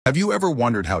Have you ever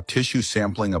wondered how tissue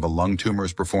sampling of a lung tumor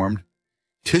is performed?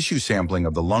 Tissue sampling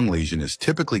of the lung lesion is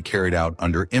typically carried out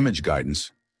under image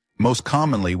guidance, most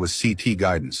commonly with CT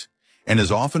guidance, and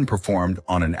is often performed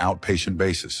on an outpatient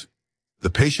basis. The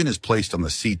patient is placed on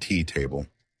the CT table,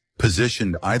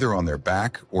 positioned either on their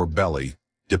back or belly,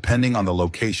 depending on the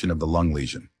location of the lung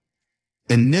lesion.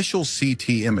 Initial CT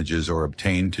images are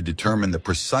obtained to determine the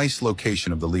precise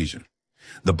location of the lesion.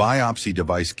 The biopsy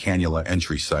device cannula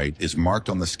entry site is marked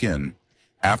on the skin,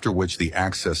 after which the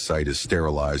access site is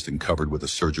sterilized and covered with a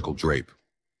surgical drape.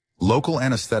 Local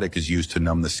anesthetic is used to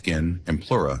numb the skin and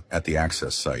pleura at the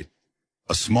access site.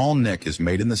 A small nick is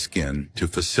made in the skin to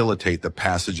facilitate the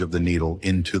passage of the needle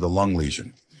into the lung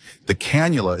lesion. The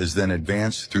cannula is then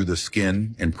advanced through the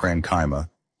skin and parenchyma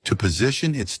to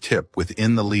position its tip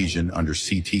within the lesion under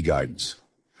CT guidance.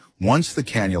 Once the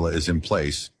cannula is in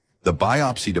place, the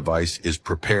biopsy device is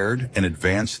prepared and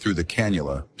advanced through the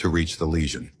cannula to reach the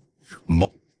lesion.